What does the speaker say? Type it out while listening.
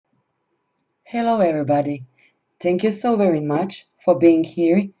Hello, everybody. Thank you so very much for being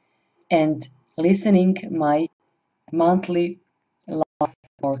here and listening my monthly live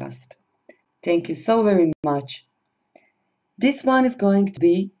forecast. Thank you so very much. This one is going to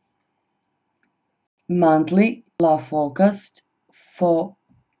be monthly love forecast for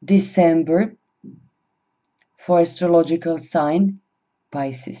December for astrological sign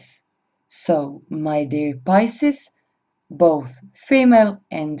Pisces. So, my dear Pisces, both female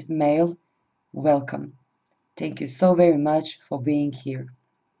and male, welcome. Thank you so very much for being here.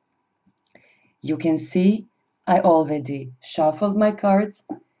 You can see I already shuffled my cards.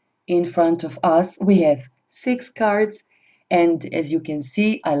 In front of us we have 6 cards, and as you can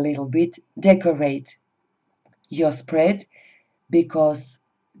see, I little bit decorate your spread because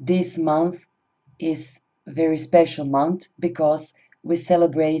this month is a very special month because we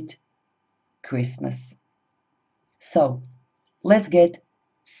celebrate Christmas. So let's get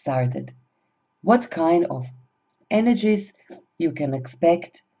started. What kind of energies you can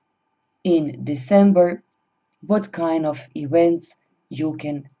expect in December? What kind of events you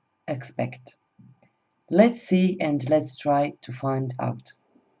can expect? Let's see and let's try to find out.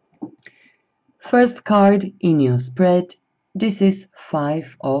 First card in your spread, this is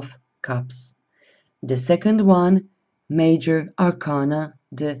 5 of Cups. The second one, Major Arcana,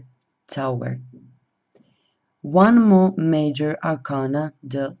 the Tower. One more Major Arcana,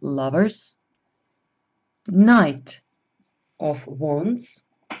 the Lovers. Knight of Wands.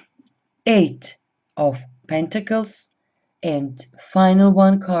 8 of Pentacles. And final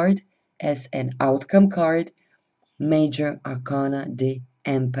one card as an outcome card, Major Arcana, the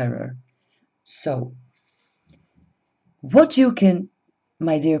Emperor. So, what you can,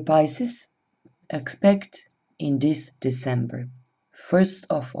 my dear Pisces, expect in this December? First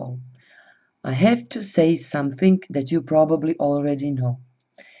of all, I have to say something that you probably already know.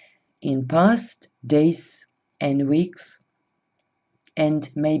 In past days and weeks, and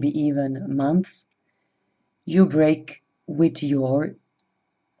maybe even months, you break with your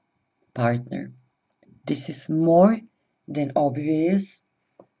partner. This is more than obvious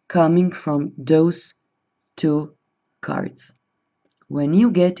coming from those 2 cards. When you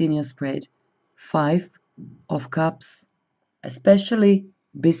get in your spread 5 of Cups, especially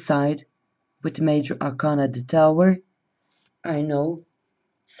beside with Major Arcana the Tower, I know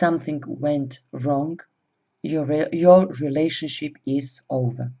something went wrong. Your relationship is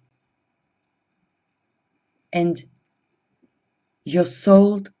over. And your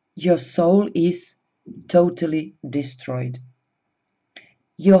soul is totally destroyed.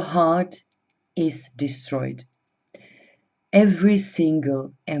 Your heart is destroyed. Every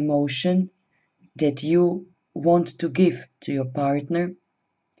single emotion that you want to give to your partner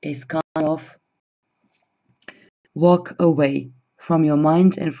is kind of walk away from your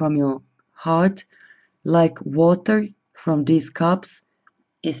mind and from your heart, like water from these cups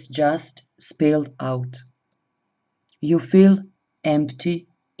is just spilled out. You feel empty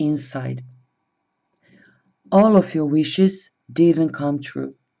inside. All of your wishes didn't come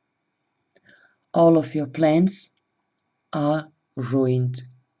true. All of your plans are ruined.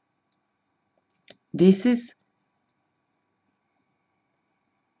 This is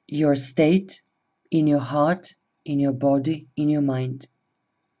your state in your heart, in your body, in your mind.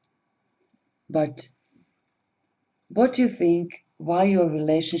 But what do you think why your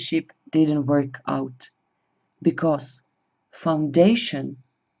relationship didn't work out? Because foundation,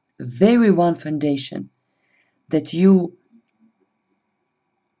 very one foundation that you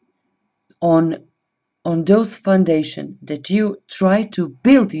on those foundation that you try to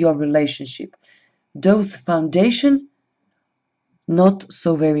build your relationship, those foundation not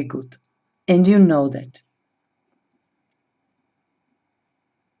so very good, and you know that.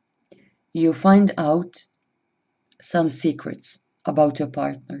 You find out some secrets about your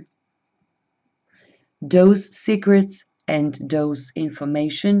partner. Those secrets and those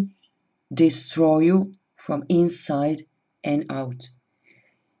information destroy you from inside and out.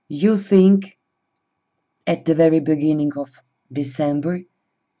 You think at the very beginning of December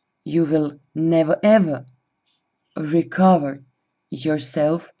you will never ever recover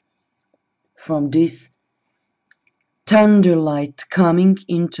yourself from this thunderlight coming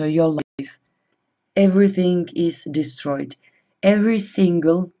into your life. Everything is destroyed. Every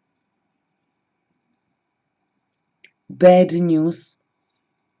single bad news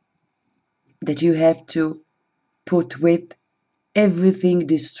that you have to put with, everything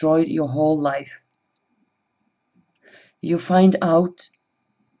destroyed your whole life. You find out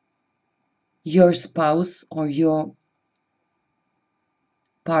your spouse or your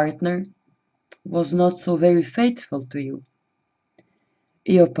partner was not so very faithful to you.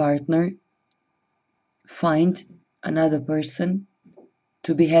 Your partner find another person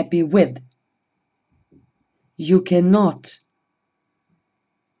to be happy with. You cannot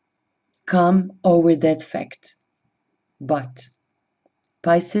come over that fact. But,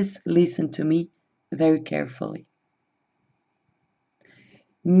 Pisces, listen to me very carefully.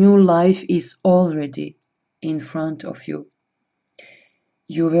 New life is already in front of you.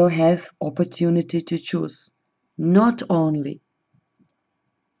 You will have opportunity to choose, not only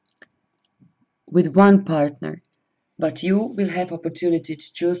with one partner, but you will have opportunity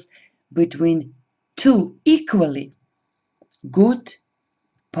to choose between two equally good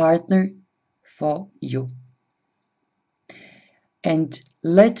partner for you. And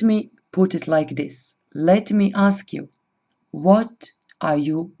let me put it like this. Let me ask you, what are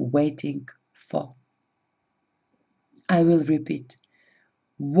you waiting for? I will repeat.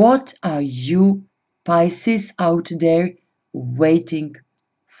 What are you, Pisces, out there waiting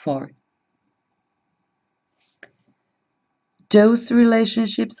for? Those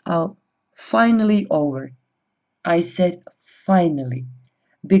relationships are finally over. I said finally,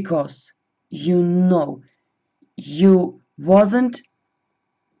 because you know you wasn't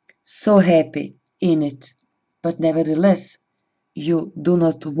so happy in it, but nevertheless, you do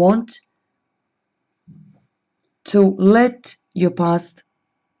not want to let your past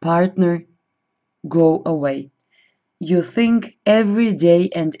partner go away. You think every day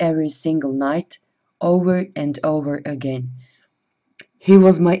and every single night, over and over again. He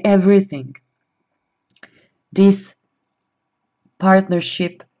was my everything. This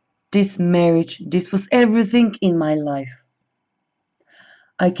partnership, this marriage, this was everything in my life.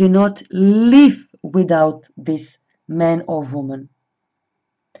 I cannot live without this man or woman.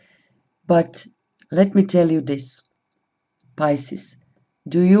 But let me tell you this, Pisces,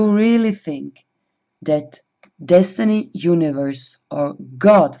 do you really think that destiny, universe, or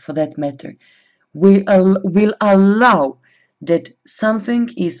God for that matter, will allow that something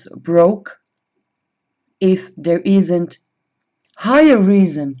is broke if there isn't higher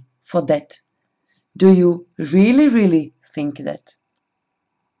reason for that? Do you really think that?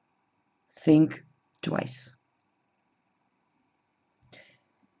 Think twice.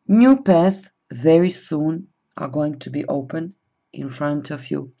 New paths very soon are going to be open in front of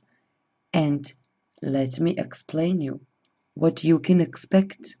you. And let me explain you what you can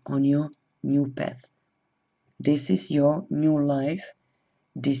expect on your new path. This is your new life.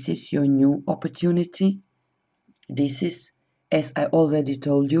 This is your new opportunity. This is, as I already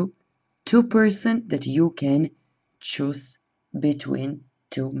told you, two persons that you can choose between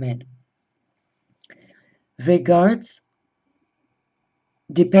two men. Regards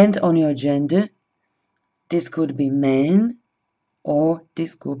depend on your gender. This could be man or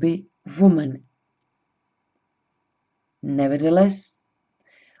this could be woman. Nevertheless,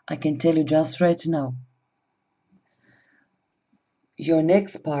 I can tell you just right now, your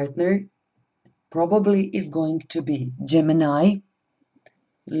next partner probably is going to be Gemini,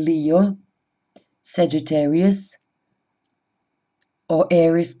 Leo, Sagittarius, or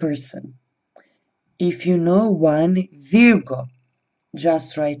Aries person. If you know one Virgo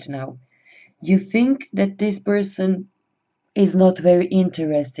just right now, you think that this person is not very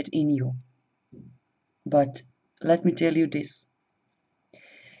interested in you. But let me tell you this.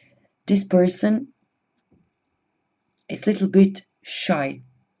 This person is a little bit shy.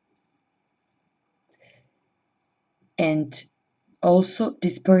 And also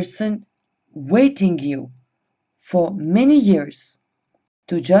this person waiting you for many years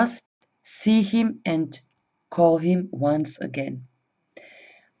to just see him and call him once again.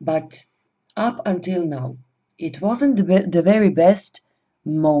 But up until now, it wasn't the very best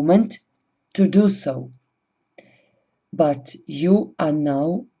moment to do so. But you are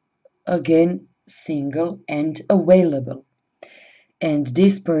now again single and available. And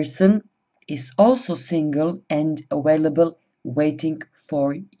this person is also single and available, waiting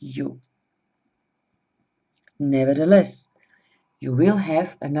for you. Nevertheless, you will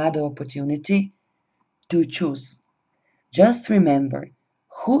have another opportunity to choose. Just remember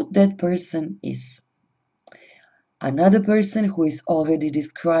who that person is. Another person who is already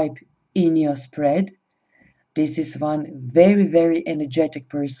described in your spread. This is one very energetic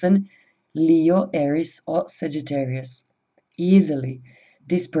person, Leo, Aries, or Sagittarius. Easily,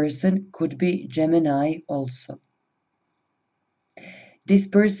 this person could be Gemini also. This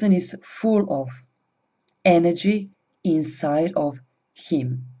person is full of energy inside of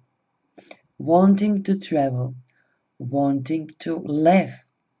him, wanting to travel, wanting to laugh,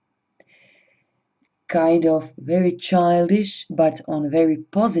 kind of very childish, but on a very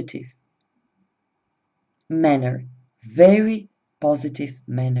positive manner, very positive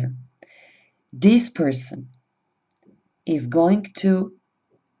manner. this person is going to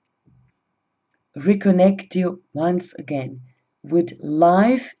reconnect you once again with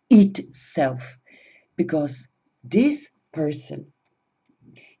life itself, because this person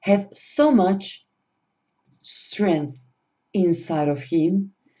have so much strength inside of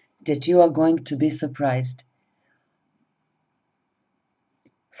him that you are going to be surprised.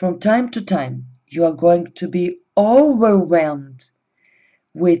 From time to time, you are going to be overwhelmed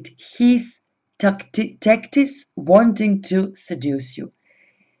with his tactics wanting to seduce you.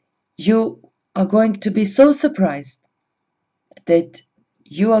 You are going to be so surprised that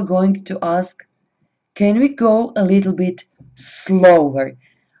you are going to ask, can we go a little bit slower?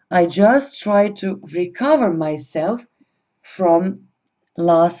 I just try to recover myself from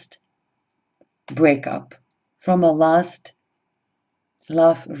last breakup, from a last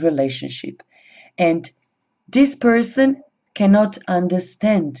love relationship. And this person cannot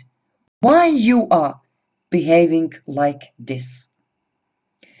understand why you are behaving like this.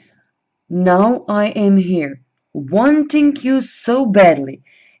 Now I am here, wanting you so badly,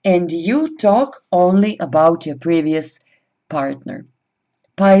 and you talk only about your previous partner.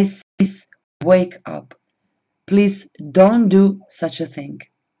 Pisces, wake up. Please don't do such a thing.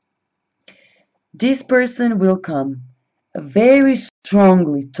 This person will come very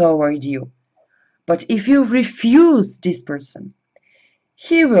strongly toward you, but if you refuse this person,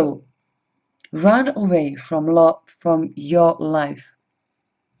 he will run away from your life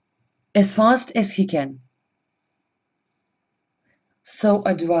as fast as he can. So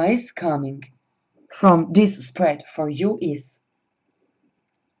advice coming from this spread for you is,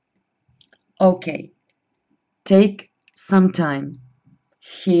 okay, take some time,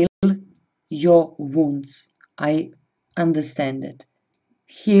 heal your wounds. I understand it.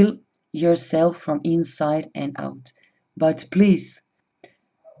 Heal yourself from inside and out. But please,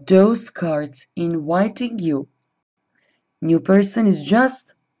 those cards inviting you, new person is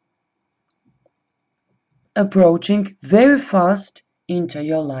just approaching very fast into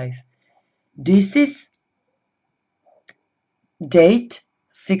your life. This is date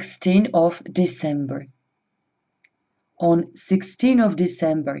 16 of December. On 16 of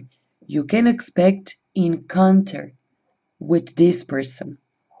December, you can expect encounter with this person.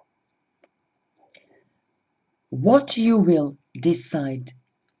 What you will decide,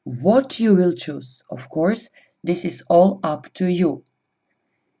 what you will choose, of course, this is all up to you.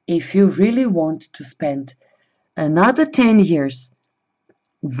 If you really want to spend another 10 years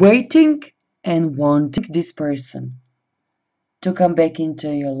waiting and wanting this person to come back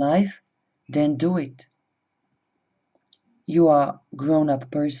into your life, then do it. You are a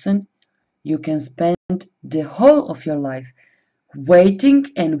grown-up person. You can spend the whole of your life waiting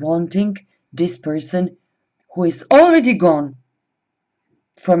and wanting this person who is already gone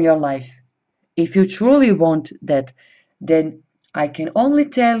from your life. If you truly want that, then I can only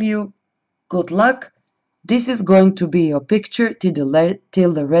tell you, good luck. This is going to be your picture till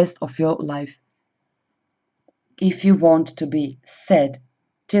the rest of your life. If you want to be sad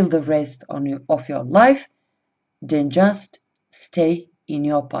till the rest of your life, then just stay in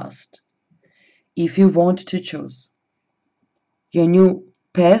your past. If you want to choose your new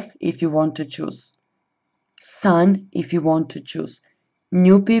path, if you want to choose sun, if you want to choose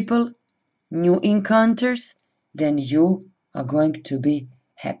new people, new encounters, then you are going to be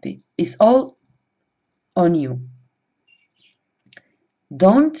happy. It's all on you.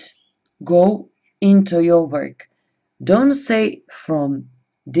 Don't go into your work. Don't say from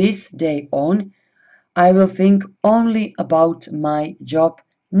this day on, I will think only about my job,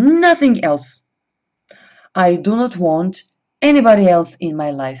 nothing else. I do not want anybody else in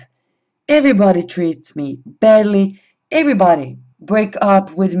my life. Everybody treats me badly. Everybody break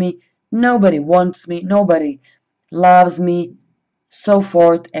up with me. Nobody wants me. Nobody loves me, so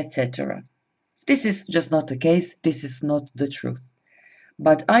forth, etc. This is just not the case. This is not the truth.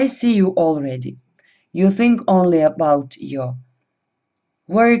 But I see you already. You think only about your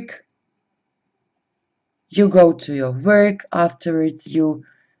work. You go to your work. Afterwards, you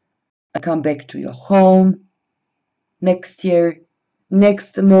come back to your home. Next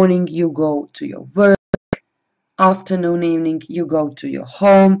morning, you go to your work. Afternoon, evening, you go to your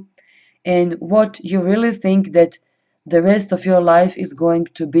home. And what you really think that the rest of your life is going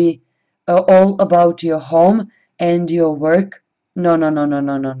to be all about your home and your work? No, no, no, no,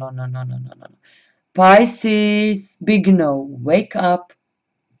 no, no, no, no, no, no, no, no. Pisces, big no, wake up.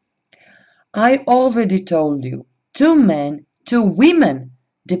 I already told you, two men, two women,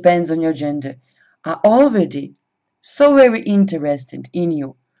 depends on your gender, are already so very interested in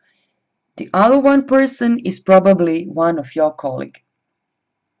you. The other one person is probably one of your colleagues.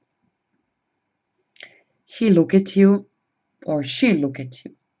 he look at you or she look at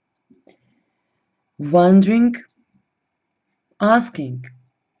you, wondering, asking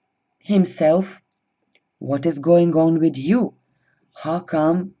himself, what is going on with you? How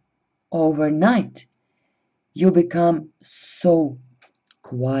come overnight you become so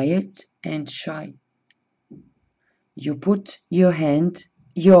quiet and shy? You put your head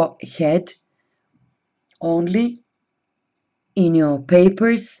only in your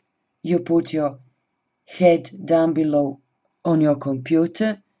papers, you put your head down below on your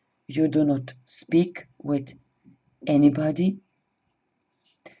computer, you do not speak with anybody,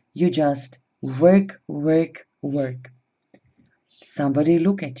 you just work, work, work. Somebody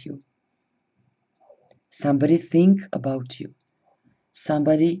look at you. Somebody think about you.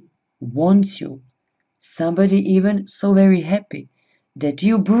 Somebody wants you. Somebody even so very happy that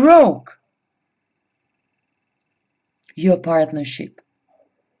you broke your partnership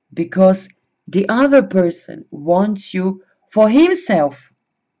because the other person wants you for himself.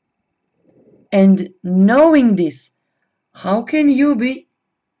 And knowing this, how can you be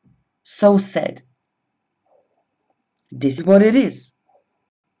so sad? This is what it is.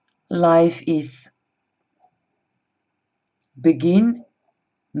 Life is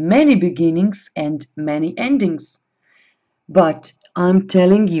many beginnings and many endings. But I'm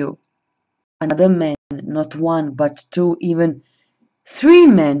telling you, another man, not one, but two, even three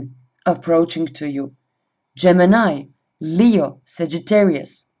men approaching to you. Gemini, Leo,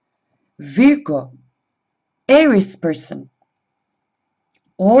 Sagittarius, Virgo, Aries person.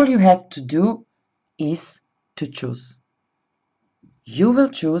 All you have to do is to choose. You will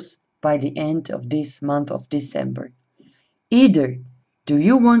choose by the end of this month of December. Either do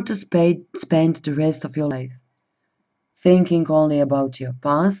you want to spend the rest of your life thinking only about your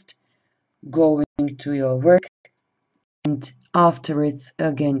past, going to your work, and afterwards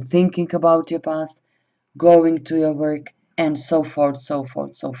again thinking about your past, going to your work, and so forth, so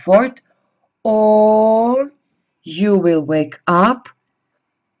forth, so forth, or you will wake up,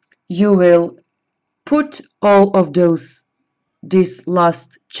 you will put all of this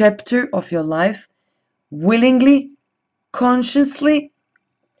last chapter of your life willingly, consciously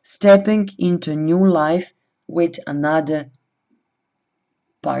stepping into new life with another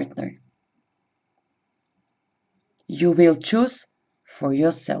partner. You will choose for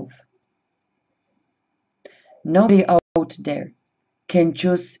yourself. Nobody out there can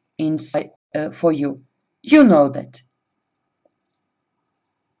choose inside for you. You know that.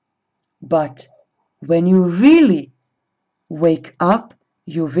 But when you really wake up,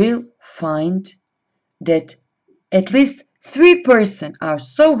 you will find that at least three persons are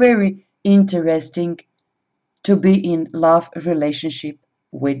so very interesting to be in love relationship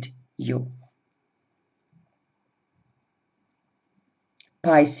with you.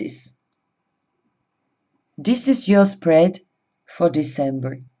 Pisces. This is your spread for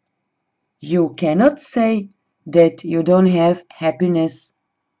December. You cannot say that you don't have happiness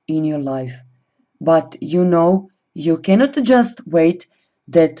in your life, but you know you cannot just wait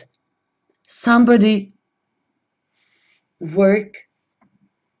that somebody work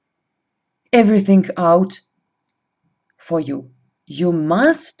everything out for you. You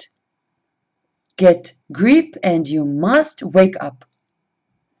must get grip and you must wake up.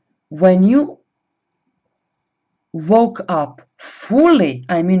 When you woke up fully,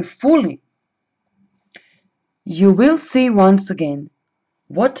 I mean fully, you will see once again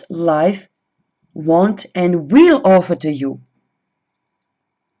what life wants and will offer to you.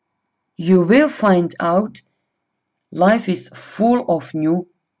 You will find out life is full of new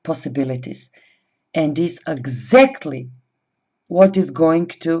possibilities, and is exactly what is going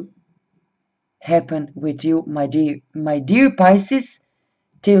to happen with you, my dear Pisces,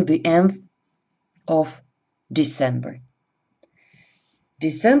 till the end of December.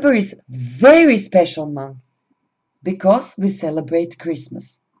 December is very special month because we celebrate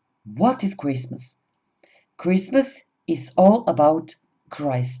Christmas. What is Christmas? Christmas is all about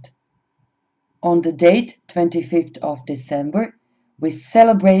Christ. On the date 25th of December, we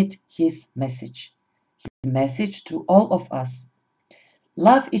celebrate his message to all of us.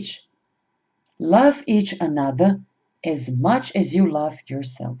 Love each another as much as you love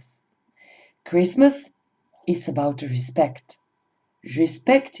yourselves. Christmas is about respect.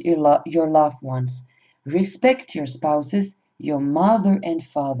 Respect your loved ones. Respect your spouses, your mother and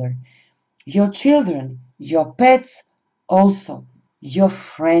father, your children, your pets, also your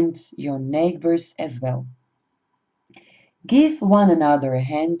friends, your neighbors as well. Give one another a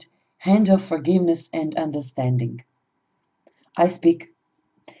hand of forgiveness and understanding.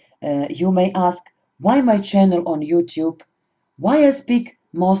 You may ask, why my channel on YouTube? Why I speak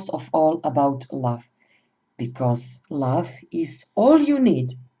most of all about love? because love is all you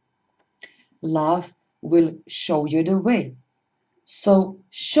need. Love will show you the way. So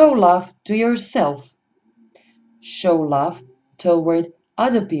show love to yourself. Show love toward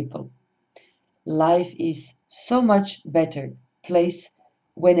other people. Life is so much better place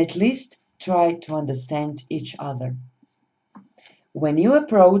when at least try to understand each other. When you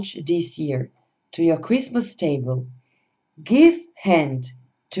approach this year to your Christmas table, give hand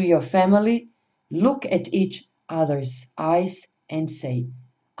to your family, look at each other's eyes and say,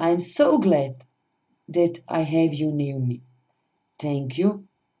 I'm so glad that I have you near me. Thank you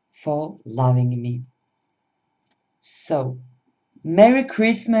for loving me. So, Merry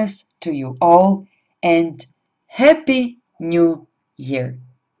Christmas to you all and Happy New Year.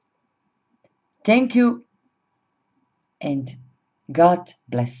 Thank you and God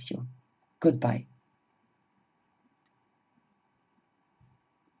bless you. Goodbye.